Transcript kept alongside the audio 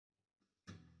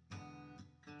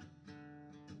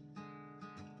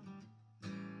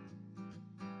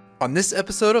On this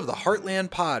episode of the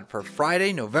Heartland POD for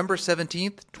Friday, November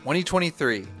 17th,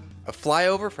 2023, a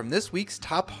flyover from this week's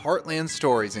top Heartland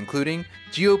stories, including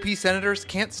GOP Senators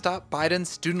can't stop Biden's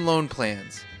student loan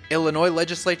plans, Illinois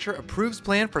legislature approves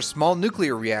plan for small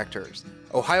nuclear reactors,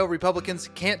 Ohio Republicans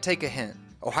can't take a hint,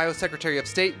 Ohio Secretary of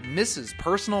State misses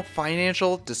personal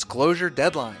financial disclosure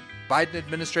deadline, Biden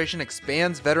administration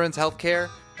expands veterans health care,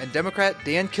 and Democrat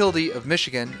Dan Kildee of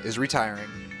Michigan is retiring.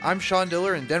 I'm Sean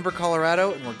Diller in Denver,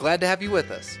 Colorado, and we're glad to have you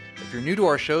with us. If you're new to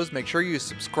our shows, make sure you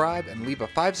subscribe and leave a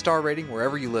 5-star rating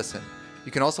wherever you listen.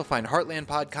 You can also find Heartland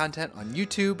Pod content on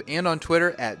YouTube and on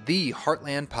Twitter at the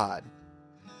Heartland Pod.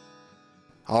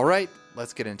 All right,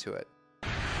 let's get into it.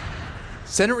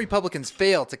 Senate Republicans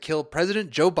fail to kill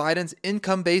President Joe Biden's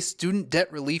income-based student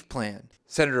debt relief plan.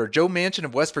 Senator Joe Manchin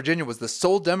of West Virginia was the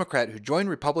sole Democrat who joined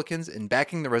Republicans in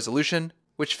backing the resolution,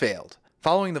 which failed.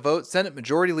 Following the vote, Senate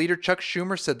Majority Leader Chuck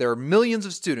Schumer said there are millions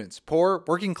of students, poor,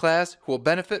 working class, who will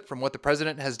benefit from what the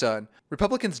president has done.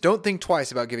 Republicans don't think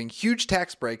twice about giving huge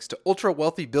tax breaks to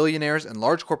ultra-wealthy billionaires and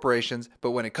large corporations,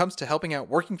 but when it comes to helping out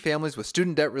working families with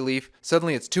student debt relief,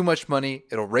 suddenly it's too much money,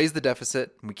 it'll raise the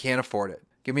deficit, and we can't afford it.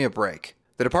 Give me a break.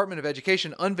 The Department of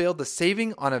Education unveiled the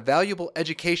Saving on a Valuable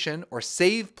Education, or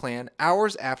SAVE plan,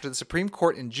 hours after the Supreme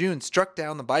Court in June struck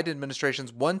down the Biden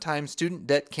administration's one-time student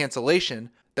debt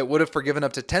cancellation that would have forgiven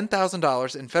up to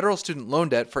 $10,000 in federal student loan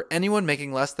debt for anyone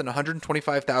making less than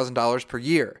 $125,000 per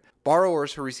year.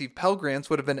 Borrowers who receive Pell Grants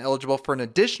would have been eligible for an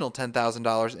additional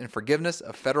 $10,000 in forgiveness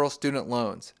of federal student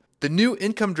loans. The new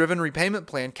income-driven repayment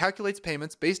plan calculates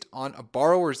payments based on a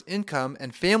borrower's income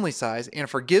and family size and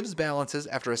forgives balances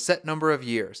after a set number of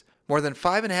years. More than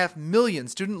 5.5 million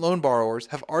student loan borrowers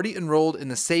have already enrolled in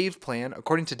the SAVE plan,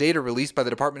 according to data released by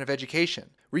the Department of Education.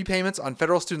 Repayments on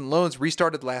federal student loans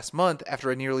restarted last month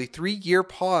after a nearly 3-year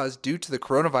pause due to the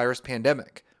coronavirus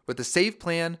pandemic. With the SAVE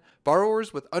plan,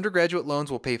 borrowers with undergraduate loans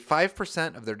will pay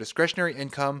 5% of their discretionary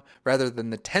income rather than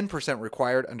the 10%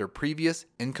 required under previous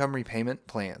income repayment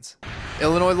plans.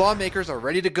 Illinois lawmakers are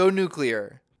ready to go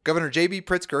nuclear. Governor J.B.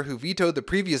 Pritzker, who vetoed the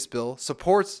previous bill,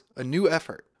 supports a new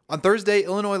effort. On Thursday,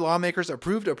 Illinois lawmakers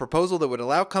approved a proposal that would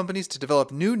allow companies to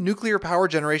develop new nuclear power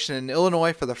generation in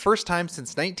Illinois for the first time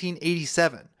since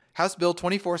 1987. House Bill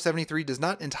 2473 does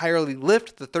not entirely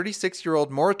lift the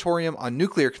 36-year-old moratorium on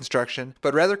nuclear construction,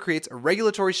 but rather creates a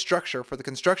regulatory structure for the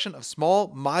construction of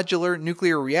small modular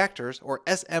nuclear reactors, or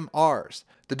SMRs.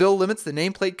 The bill limits the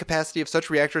nameplate capacity of such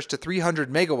reactors to 300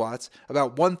 megawatts,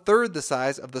 about one-third the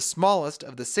size of the smallest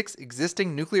of the 6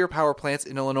 existing nuclear power plants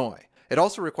in Illinois. It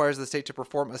also requires the state to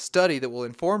perform a study that will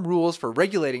inform rules for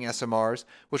regulating SMRs,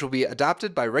 which will be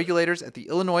adopted by regulators at the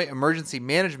Illinois Emergency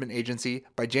Management Agency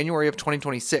by January of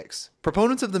 2026.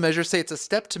 Proponents of the measure say it's a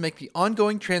step to make the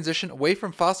ongoing transition away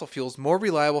from fossil fuels more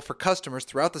reliable for customers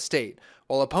throughout the state,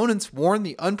 while opponents warn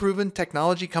the unproven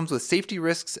technology comes with safety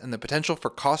risks and the potential for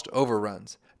cost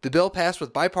overruns. The bill passed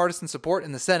with bipartisan support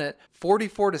in the Senate,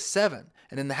 44-7,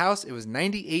 and in the House it was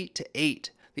 98-8.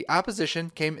 The opposition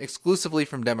came exclusively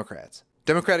from Democrats.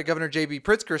 Democratic Governor J.B.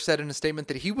 Pritzker said in a statement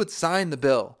that he would sign the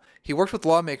bill. He worked with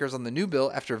lawmakers on the new bill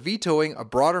after vetoing a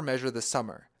broader measure this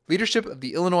summer. Leadership of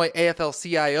the Illinois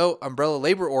AFL-CIO umbrella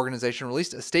labor organization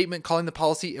released a statement calling the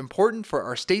policy important for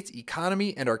our state's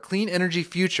economy and our clean energy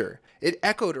future. It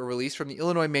echoed a release from the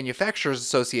Illinois Manufacturers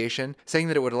Association saying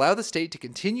that it would allow the state to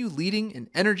continue leading in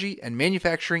energy and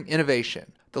manufacturing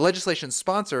innovation. The legislation's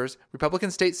sponsors,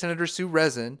 Republican State Senator Sue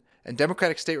Rezin and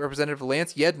Democratic State Representative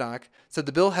Lance Yednock, said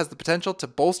the bill has the potential to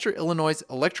bolster Illinois'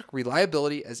 electric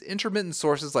reliability as intermittent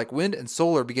sources like wind and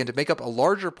solar begin to make up a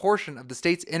larger portion of the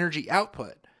state's energy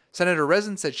output. Senator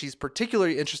Rezin said she's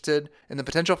particularly interested in the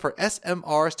potential for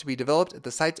SMRs to be developed at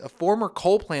the sites of former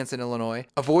coal plants in Illinois,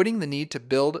 avoiding the need to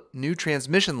build new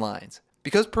transmission lines.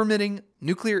 Because permitting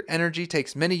nuclear energy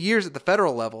takes many years at the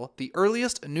federal level, the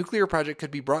earliest a nuclear project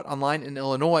could be brought online in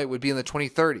Illinois would be in the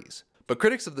 2030s. But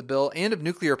critics of the bill and of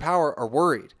nuclear power are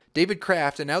worried. David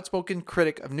Kraft, an outspoken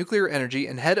critic of nuclear energy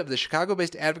and head of the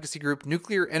Chicago-based advocacy group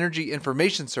Nuclear Energy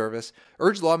Information Service,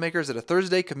 urged lawmakers at a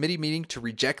Thursday committee meeting to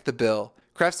reject the bill.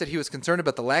 Kraft said he was concerned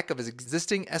about the lack of his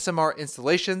existing SMR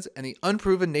installations and the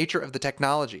unproven nature of the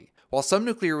technology. While some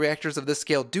nuclear reactors of this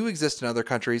scale do exist in other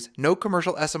countries, no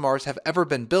commercial SMRs have ever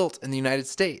been built in the United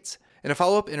States. In a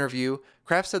follow-up interview,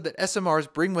 Kraft said that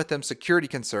SMRs bring with them security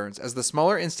concerns as the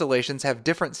smaller installations have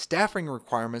different staffing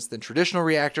requirements than traditional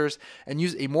reactors and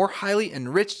use a more highly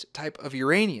enriched type of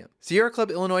uranium. Sierra Club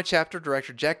Illinois Chapter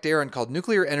Director Jack Darren called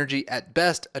nuclear energy at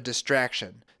best a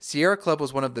distraction. Sierra Club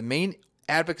was one of the main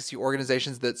advocacy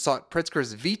organizations that sought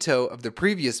Pritzker's veto of the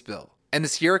previous bill, and the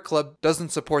Sierra Club doesn't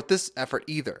support this effort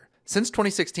either. Since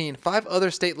 2016, 5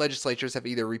 other state legislatures have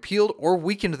either repealed or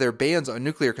weakened their bans on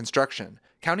nuclear construction.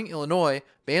 Counting Illinois,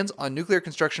 bans on nuclear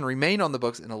construction remain on the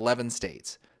books in 11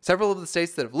 states. Several of the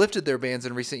states that have lifted their bans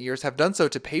in recent years have done so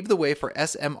to pave the way for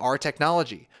SMR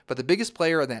technology, but the biggest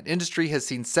player in that industry has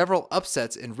seen several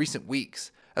upsets in recent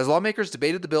weeks. As lawmakers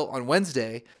debated the bill on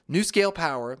Wednesday, NuScale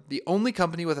Power, the only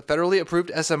company with a federally approved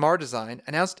SMR design,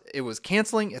 announced it was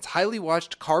canceling its highly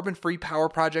watched carbon-free power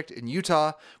project in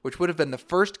Utah, which would have been the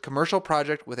first commercial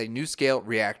project with a NuScale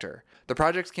reactor. The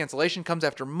project's cancellation comes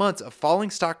after months of falling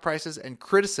stock prices and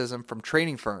criticism from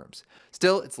trading firms.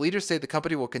 Still, its leaders say the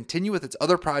company will continue with its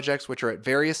other projects, which are at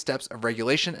various steps of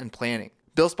regulation and planning.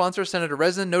 Bill sponsor Senator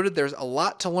Resin noted there's a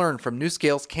lot to learn from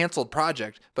NuScale's canceled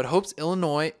project, but hopes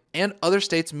Illinois and other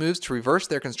states' moves to reverse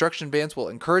their construction bans will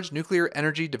encourage nuclear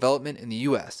energy development in the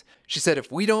U.S. She said,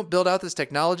 if we don't build out this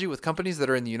technology with companies that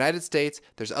are in the United States,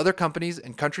 there's other companies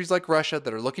in countries like Russia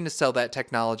that are looking to sell that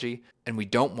technology, and we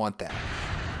don't want that.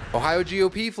 Ohio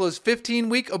GOP flows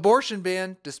 15-week abortion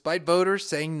ban despite voters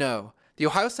saying no. The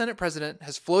Ohio Senate president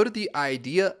has floated the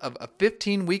idea of a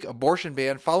 15-week abortion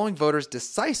ban following voters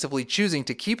decisively choosing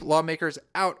to keep lawmakers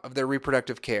out of their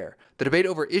reproductive care. The debate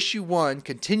over Issue 1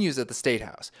 continues at the State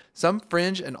House. Some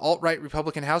fringe and alt-right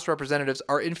Republican House representatives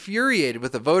are infuriated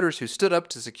with the voters who stood up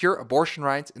to secure abortion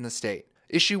rights in the state.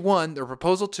 Issue 1, their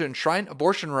proposal to enshrine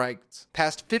abortion rights,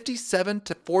 passed 57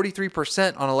 to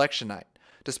 43% on election night.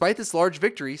 Despite this large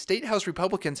victory, State House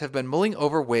Republicans have been mulling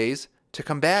over ways to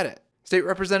combat it. State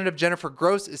Representative Jennifer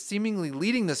Gross is seemingly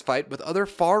leading this fight with other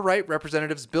far-right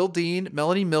representatives Bill Dean,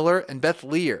 Melanie Miller, and Beth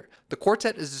Lear. The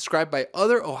quartet is described by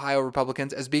other Ohio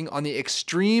Republicans as being on the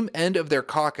extreme end of their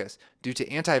caucus due to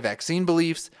anti-vaccine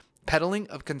beliefs, peddling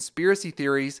of conspiracy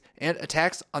theories, and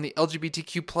attacks on the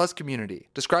LGBTQ+ community.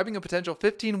 Describing a potential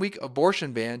 15-week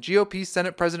abortion ban, GOP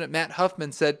Senate President Matt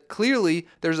Huffman said, clearly,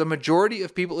 there's a majority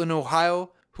of people in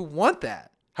Ohio who want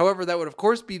that. However, that would of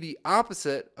course be the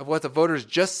opposite of what the voters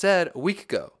just said a week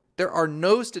ago. There are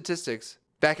no statistics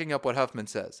backing up what Huffman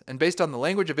says, and based on the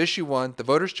language of Issue 1, the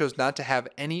voters chose not to have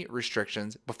any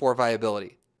restrictions before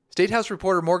viability. State House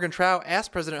reporter Morgan Trow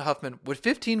asked President Huffman, would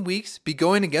 15 weeks be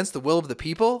going against the will of the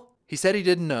people? He said he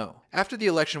didn't know. After the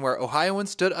election where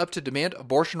Ohioans stood up to demand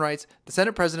abortion rights, the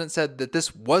Senate president said that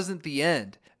this wasn't the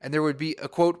end, and there would be a,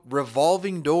 quote,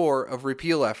 revolving door of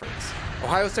repeal efforts.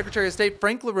 Ohio Secretary of State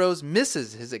Frank LaRose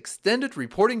misses his extended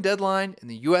reporting deadline in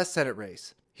the U.S. Senate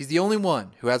race. He's the only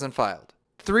one who hasn't filed.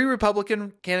 3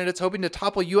 Republican candidates hoping to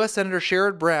topple U.S. Senator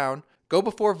Sherrod Brown go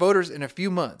before voters in a few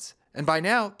months, and by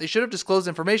now, they should have disclosed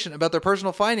information about their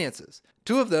personal finances.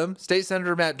 2 of them, State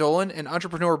Senator Matt Dolan and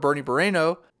entrepreneur Bernie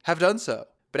Moreno, have done so.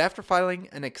 But after filing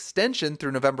an extension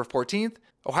through November 14th,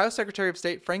 Ohio Secretary of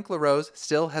State Frank LaRose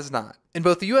still has not. In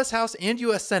both the U.S. House and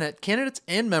U.S. Senate, candidates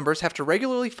and members have to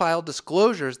regularly file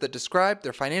disclosures that describe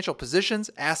their financial positions,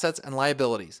 assets, and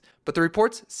liabilities. But the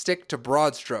reports stick to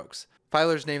broad strokes.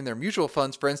 Filers name their mutual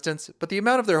funds, for instance, but the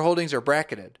amount of their holdings are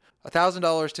bracketed,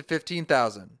 $1,000 to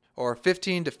 $15,000, or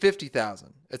 $15,000 to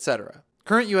 $50,000, etc.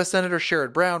 Current U.S. Senator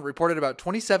Sherrod Brown reported about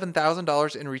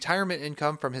 $27,000 in retirement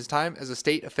income from his time as a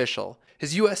state official.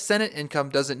 His U.S. Senate income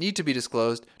doesn't need to be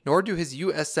disclosed, nor do his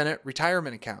U.S. Senate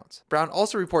retirement accounts. Brown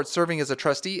also reports serving as a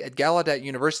trustee at Gallaudet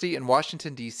University in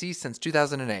Washington, D.C. since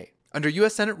 2008. Under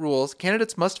U.S. Senate rules,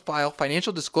 candidates must file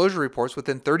financial disclosure reports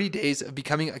within 30 days of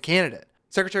becoming a candidate.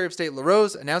 Secretary of State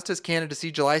LaRose announced his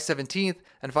candidacy July 17th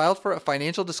and filed for a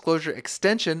financial disclosure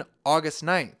extension August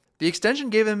 9th. The extension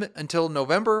gave him until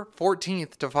November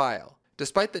 14th to file.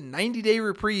 Despite the 90-day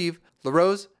reprieve,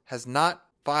 LaRose has not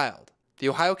filed. The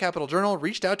Ohio Capital Journal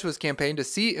reached out to his campaign to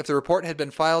see if the report had been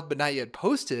filed but not yet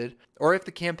posted, or if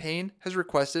the campaign has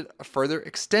requested a further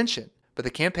extension, but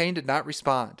the campaign did not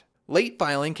respond. Late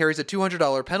filing carries a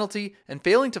 $200 penalty, and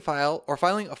failing to file or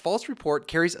filing a false report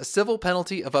carries a civil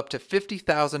penalty of up to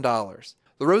 $50,000.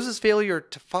 LaRose's failure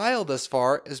to file thus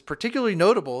far is particularly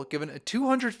notable given a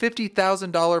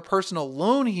 $250,000 personal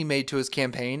loan he made to his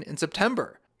campaign in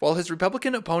September. While his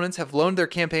Republican opponents have loaned their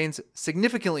campaigns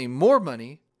significantly more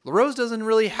money, LaRose doesn't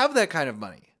really have that kind of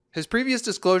money. His previous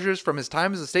disclosures from his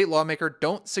time as a state lawmaker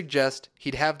don't suggest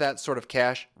he'd have that sort of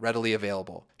cash readily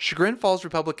available. Chagrin Falls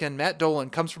Republican Matt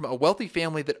Dolan comes from a wealthy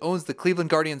family that owns the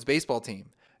Cleveland Guardians baseball team.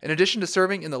 In addition to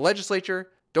serving in the legislature,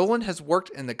 Dolan has worked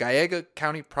in the Geauga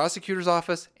County Prosecutor's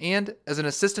Office and as an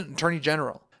assistant attorney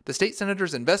general. The state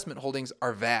senator's investment holdings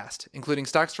are vast, including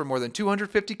stocks from more than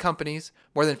 250 companies,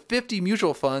 more than 50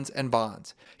 mutual funds, and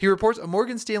bonds. He reports a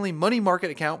Morgan Stanley money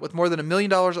market account with more than $1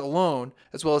 million alone,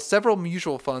 as well as several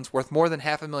mutual funds worth more than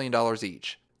 $500,000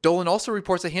 each. Dolan also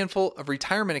reports a handful of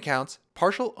retirement accounts,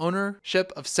 partial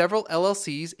ownership of several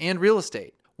LLCs, and real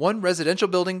estate. One residential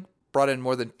building brought in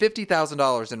more than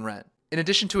 $50,000 in rent. In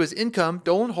addition to his income,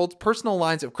 Dolan holds personal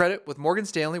lines of credit with Morgan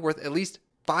Stanley worth at least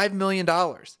 $5 million.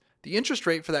 The interest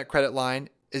rate for that credit line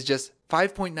is just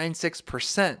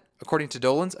 5.96%, according to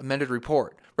Dolan's amended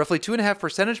report, roughly 2.5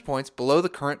 percentage points below the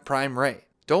current prime rate.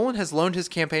 Dolan has loaned his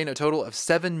campaign a total of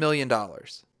 $7 million.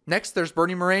 Next, there's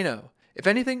Bernie Moreno. If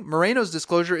anything, Moreno's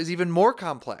disclosure is even more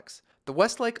complex. The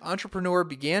Westlake entrepreneur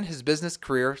began his business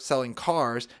career selling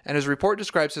cars, and his report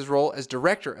describes his role as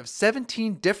director of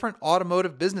 17 different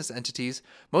automotive business entities,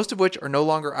 most of which are no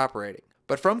longer operating.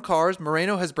 But from cars,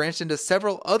 Moreno has branched into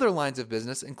several other lines of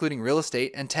business, including real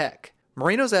estate and tech.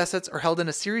 Moreno's assets are held in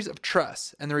a series of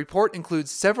trusts, and the report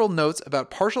includes several notes about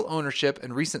partial ownership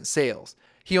and recent sales.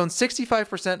 He owns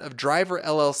 65% of Driver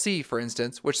LLC, for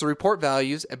instance, which the report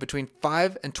values at between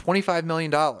 $5 and $25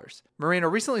 million. Moreno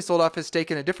recently sold off his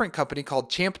stake in a different company called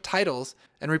Champ Titles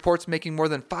and reports making more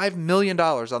than $5 million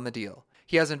on the deal.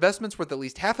 He has investments worth at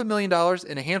least $500,000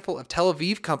 in a handful of Tel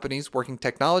Aviv companies working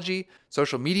technology,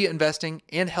 social media investing,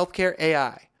 and healthcare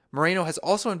AI. Moreno has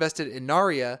also invested in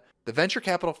ARIANA, the venture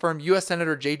capital firm U.S.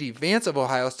 Senator J.D. Vance of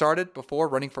Ohio started before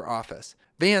running for office.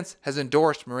 Vance has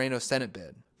endorsed Moreno's Senate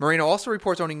bid. Moreno also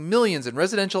reports owning millions in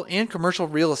residential and commercial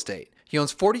real estate. He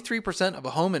owns 43% of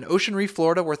a home in Ocean Reef,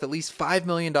 Florida worth at least $5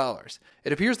 million.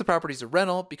 It appears the property is a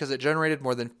rental because it generated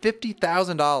more than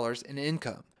 $50,000 in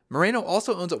income. Moreno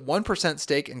also owns a 1%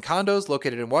 stake in condos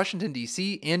located in Washington,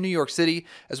 D.C. and New York City,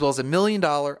 as well as a $1 million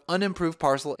unimproved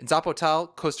parcel in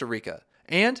Zapotal, Costa Rica,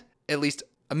 and at least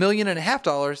 $1.5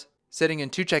 million sitting in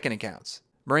 2 checking accounts.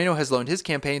 Moreno has loaned his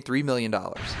campaign $3 million.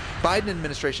 Biden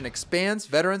administration expands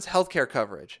veterans' health care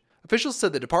coverage. Officials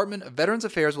said the Department of Veterans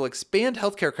Affairs will expand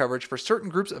health care coverage for certain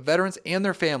groups of veterans and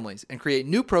their families and create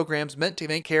new programs meant to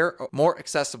make care more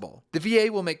accessible. The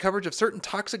VA will make coverage of certain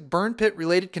toxic burn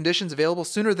pit-related conditions available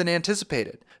sooner than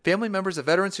anticipated. Family members of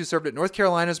veterans who served at North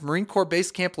Carolina's Marine Corps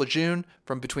Base Camp Lejeune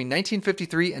from between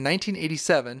 1953 and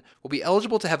 1987 will be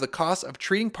eligible to have the cost of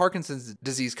treating Parkinson's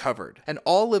disease covered, and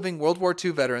all living World War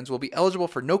II veterans will be eligible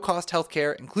for no-cost health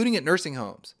care, including at nursing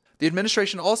homes. The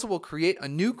administration also will create a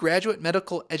new graduate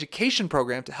medical education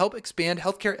program to help expand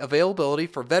healthcare availability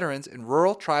for veterans in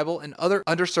rural, tribal, and other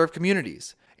underserved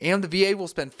communities. And the VA will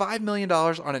spend $5 million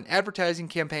on an advertising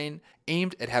campaign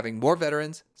aimed at having more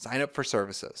veterans sign up for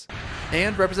services.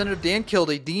 And Representative Dan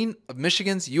Kildee, Dean of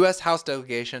Michigan's U.S. House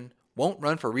delegation, won't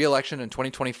run for re-election in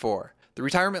 2024. The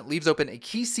retirement leaves open a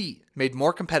key seat made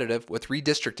more competitive with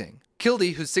redistricting.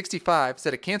 Kildee, who's 65,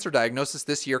 said a cancer diagnosis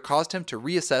this year caused him to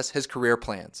reassess his career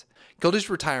plans.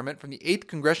 Kildee's retirement from the 8th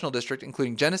Congressional District,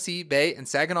 including Genesee, Bay, and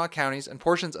Saginaw counties and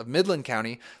portions of Midland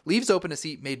County, leaves open a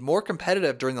seat made more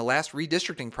competitive during the last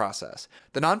redistricting process.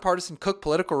 The nonpartisan Cook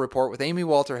Political Report with Amy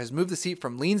Walter has moved the seat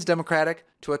from leans Democratic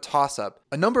to a toss-up.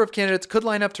 A number of candidates could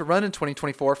line up to run in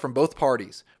 2024 from both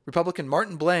parties. Republican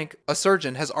Martin Blank, a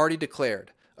surgeon, has already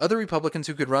declared. Other Republicans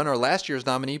who could run are last year's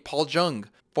nominee Paul Jung,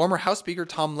 former House Speaker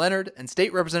Tom Leonard, and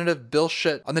State Representative Bill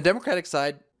Schutt. On the Democratic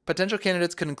side, potential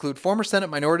candidates could include former Senate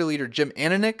Minority Leader Jim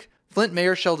Ananich, Flint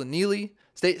Mayor Sheldon Neely,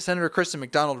 State Senator Kristen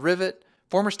McDonald-Rivet,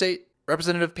 former State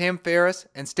Representative Pam Ferris,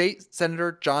 and State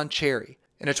Senator John Cherry.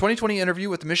 In a 2020 interview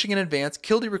with the Michigan Advance,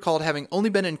 Kildee recalled having only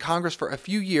been in Congress for a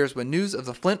few years when news of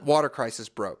the Flint water crisis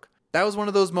broke. That was one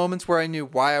of those moments where I knew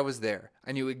why I was there.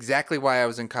 I knew exactly why I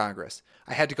was in Congress.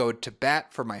 I had to go to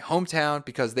bat for my hometown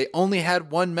because they only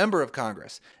had one member of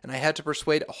Congress, and I had to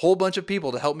persuade a whole bunch of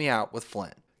people to help me out with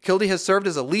Flint. Kildee has served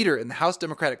as a leader in the House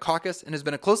Democratic Caucus and has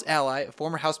been a close ally of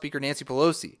former House Speaker Nancy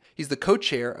Pelosi. He's the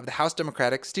co-chair of the House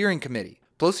Democratic Steering Committee.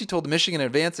 Pelosi told the Michigan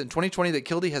Advance in 2020 that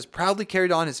Kildee has proudly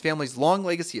carried on his family's long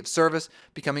legacy of service,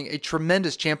 becoming a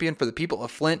tremendous champion for the people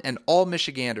of Flint and all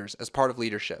Michiganders as part of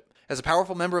leadership. As a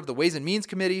powerful member of the Ways and Means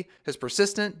Committee, his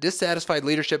persistent, dissatisfied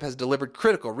leadership has delivered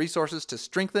critical resources to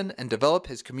strengthen and develop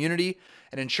his community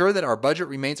and ensure that our budget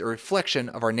remains a reflection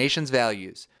of our nation's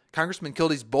values. Congressman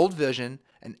Kildee's bold vision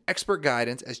and expert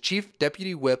guidance as Chief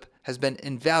Deputy Whip has been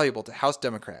invaluable to House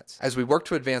Democrats as we work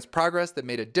to advance progress that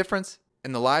made a difference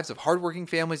in the lives of hardworking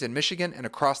families in Michigan and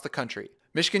across the country.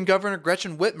 Michigan Governor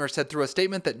Gretchen Whitmer said through a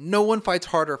statement that no one fights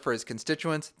harder for his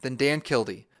constituents than Dan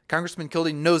Kildee. Congressman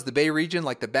Kildee knows the Bay region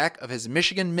like the back of his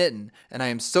Michigan mitten, and I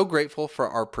am so grateful for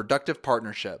our productive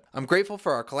partnership. I'm grateful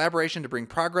for our collaboration to bring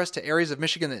progress to areas of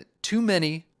Michigan that too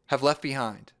many have left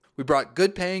behind. We brought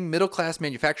good-paying, middle-class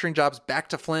manufacturing jobs back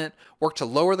to Flint, worked to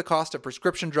lower the cost of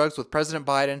prescription drugs with President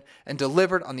Biden, and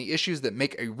delivered on the issues that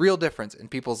make a real difference in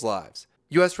people's lives.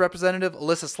 U.S. Representative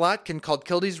Alyssa Slotkin called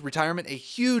Kildee's retirement a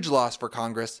huge loss for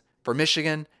Congress, for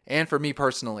Michigan, and for me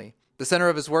personally. The center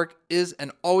of his work is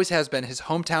and always has been his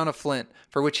hometown of Flint,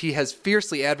 for which he has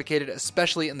fiercely advocated,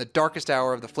 especially in the darkest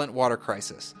hour of the Flint water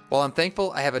crisis. While I'm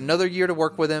thankful I have another year to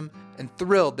work with him and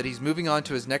thrilled that he's moving on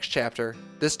to his next chapter,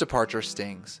 this departure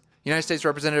stings. United States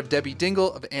Representative Debbie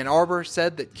Dingell of Ann Arbor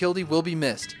said that Kildee will be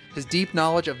missed. His deep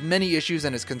knowledge of many issues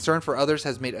and his concern for others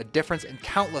has made a difference in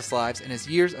countless lives, and his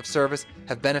years of service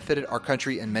have benefited our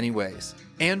country in many ways.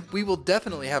 And we will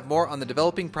definitely have more on the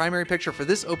developing primary picture for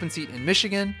this open seat in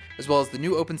Michigan, as well as the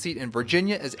new open seat in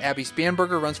Virginia as Abby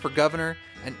Spanberger runs for governor,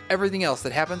 and everything else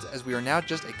that happens as we are now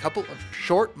just a couple of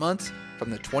short months from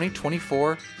the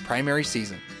 2024 primary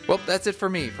season. Well, that's it for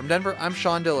me. From Denver, I'm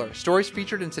Sean Diller. Stories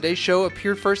featured in today's show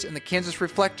appeared first in the Kansas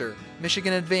Reflector,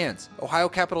 Michigan Advance, Ohio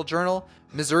Capital Journal,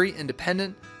 Missouri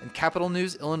Independent, and Capital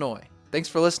News, Illinois. Thanks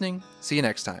for listening. See you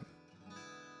next time.